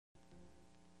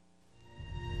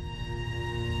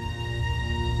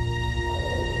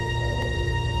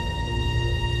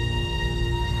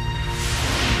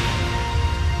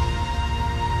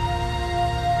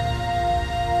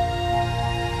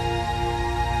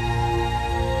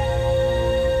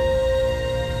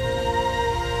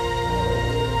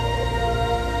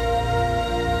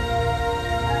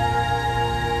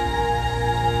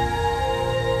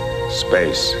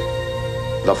space,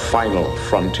 the final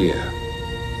frontier.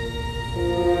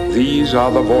 These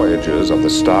are the voyages of the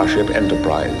Starship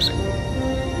Enterprise.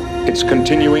 Its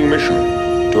continuing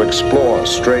mission to explore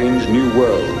strange new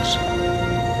worlds,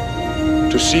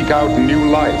 to seek out new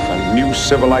life and new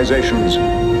civilizations,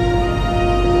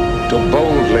 to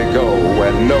boldly go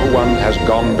where no one has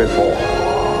gone before.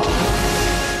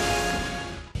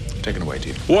 Take it away,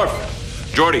 team. Worf,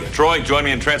 Geordi, Troy, join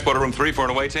me in transporter room 3 for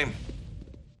an away team.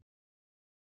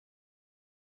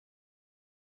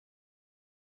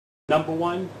 Number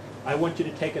 1, I want you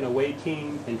to take an away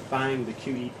team and find the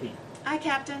QEP. Aye,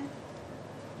 Captain.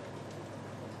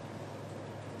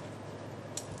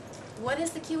 What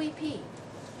is the QEP?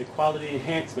 The Quality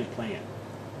Enhancement Plan.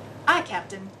 Aye,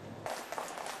 Captain.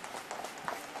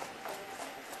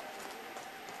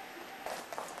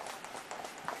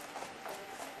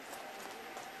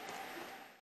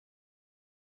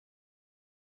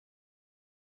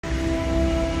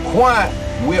 Why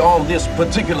we're on this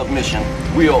particular mission,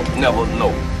 we'll never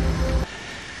know.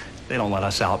 They don't let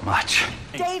us out much.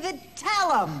 David,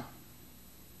 tell him.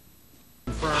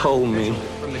 Hold me.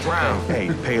 From the ground.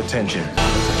 Hey, pay attention.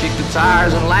 Kick the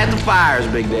tires and light the fires,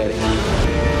 Big Daddy.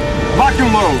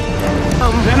 Vacuum load.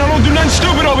 Man, don't do nothing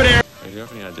stupid over there. Hey, do you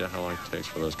have any idea how long it takes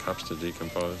for those cups to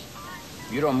decompose?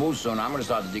 If you don't move soon, I'm gonna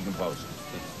start to decompose.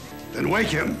 Then wake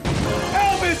him.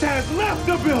 Elvis has left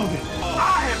the building.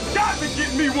 I have got to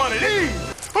get me one of these.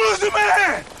 Who's the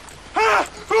man? Huh?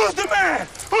 Who's the man?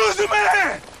 Who's the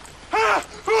man? Huh?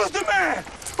 Who's the man?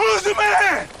 Who's the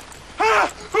man? Huh?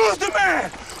 Who's the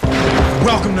man?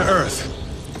 Welcome to Earth.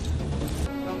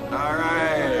 All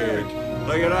right.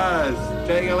 Look at us.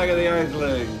 Take a look at the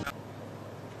Earthlings.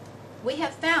 We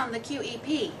have found the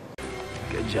QEP.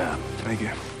 Good job. Thank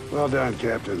you. Well done,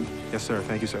 Captain. Yes, sir.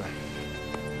 Thank you, sir.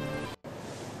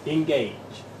 Engage.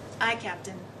 Aye,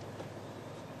 Captain.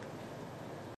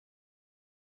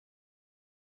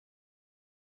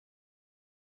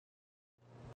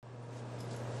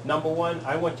 Number 1,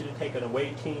 I want you to take an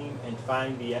away team and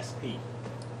find the SP.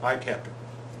 Aye, Captain.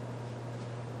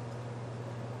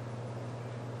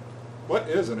 What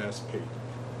is an SP?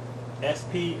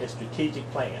 SP is Strategic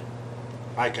Plan.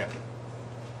 Aye, Captain.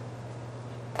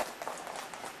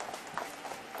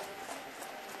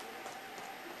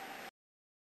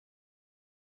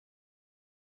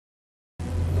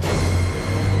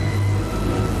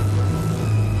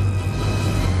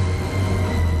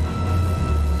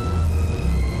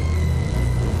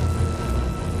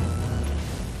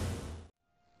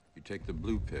 You take the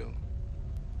blue pill.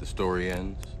 The story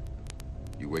ends.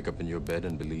 You wake up in your bed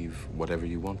and believe whatever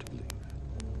you want to believe.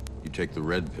 You take the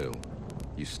red pill.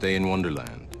 You stay in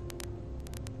Wonderland.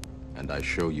 And I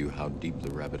show you how deep the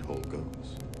rabbit hole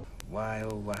goes. Why,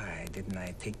 oh why didn't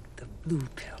I take the blue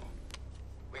pill?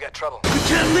 We got trouble. You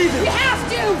can't leave it! You have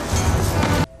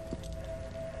to!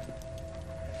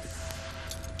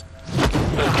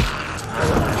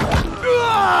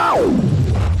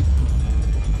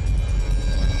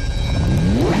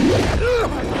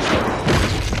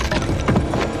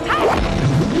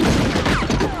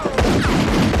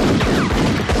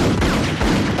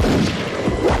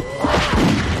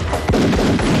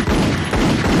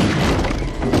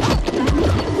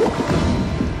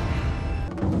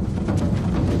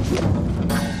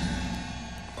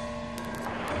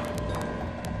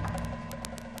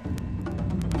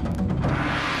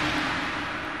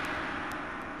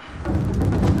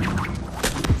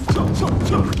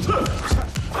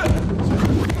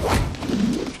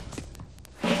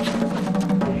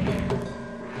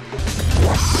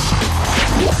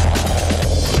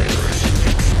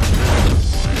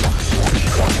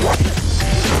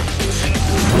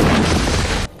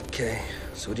 Okay,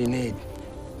 so what do you need?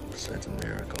 Besides a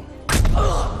miracle.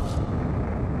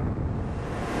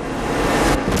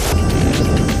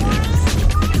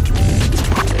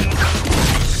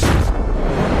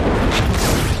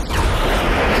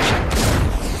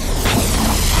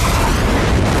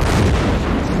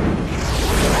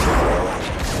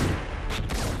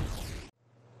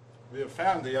 We have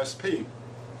found the SP.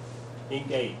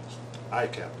 Engage. Aye,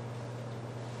 Captain.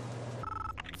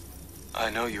 I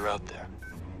know you're out there.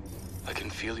 I can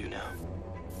feel you now.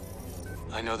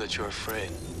 I know that you're afraid.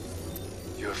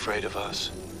 You're afraid of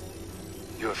us.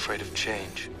 You're afraid of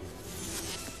change.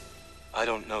 I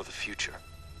don't know the future.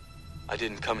 I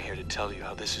didn't come here to tell you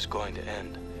how this is going to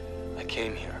end. I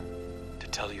came here to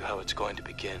tell you how it's going to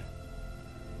begin.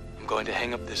 I'm going to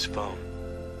hang up this phone,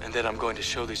 and then I'm going to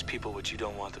show these people what you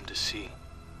don't want them to see.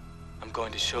 I'm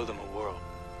going to show them a world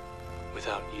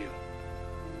without you.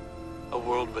 A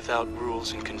world without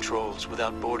rules and controls,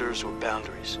 without borders or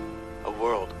boundaries. A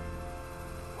world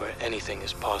where anything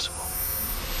is possible.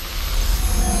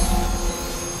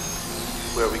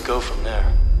 Where we go from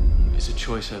there is a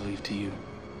choice I leave to you.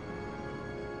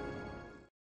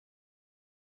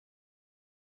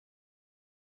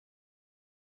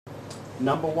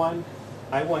 Number one,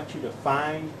 I want you to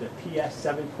find the PS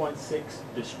 7.6,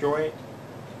 destroy it,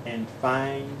 and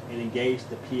find and engage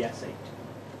the PS 8.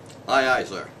 Aye, aye,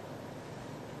 sir.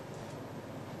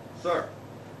 Sir,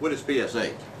 what is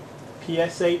PS8?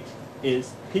 PS 8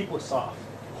 is PeopleSoft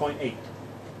 .8.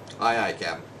 Aye, aye,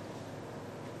 Captain.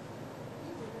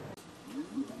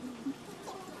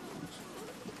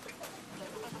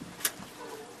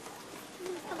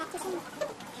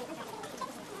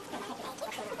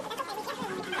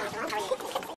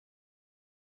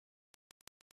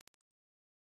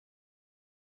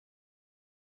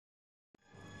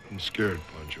 I'm scared,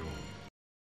 Pancho.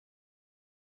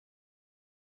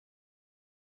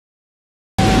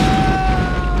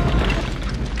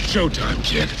 Showtime,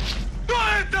 kid.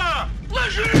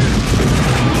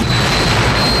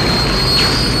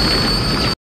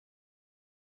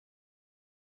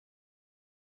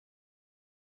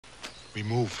 We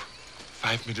move.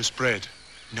 5-meter spread.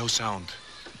 No sound.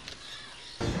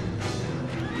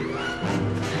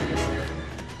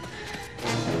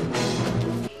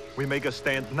 We make a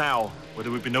stand now, where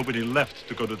there will be nobody left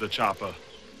to go to the chopper.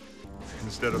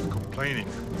 Instead of complaining,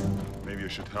 maybe you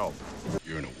should help.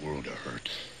 You're in a world of hurt.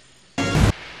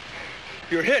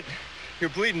 You're hit.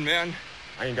 You're bleeding, man.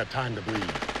 I ain't got time to bleed.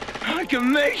 I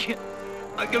can make it.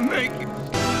 I can make it.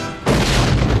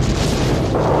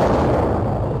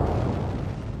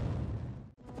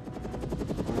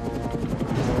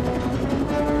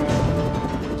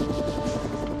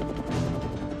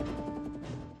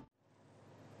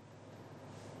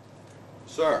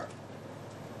 Sir,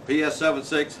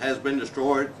 PS76 has been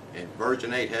destroyed and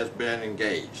version 8 has been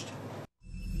engaged.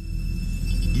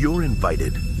 You're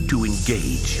invited to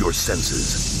engage your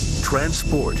senses,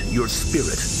 transport your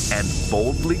spirit, and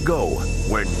boldly go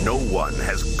where no one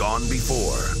has gone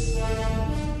before.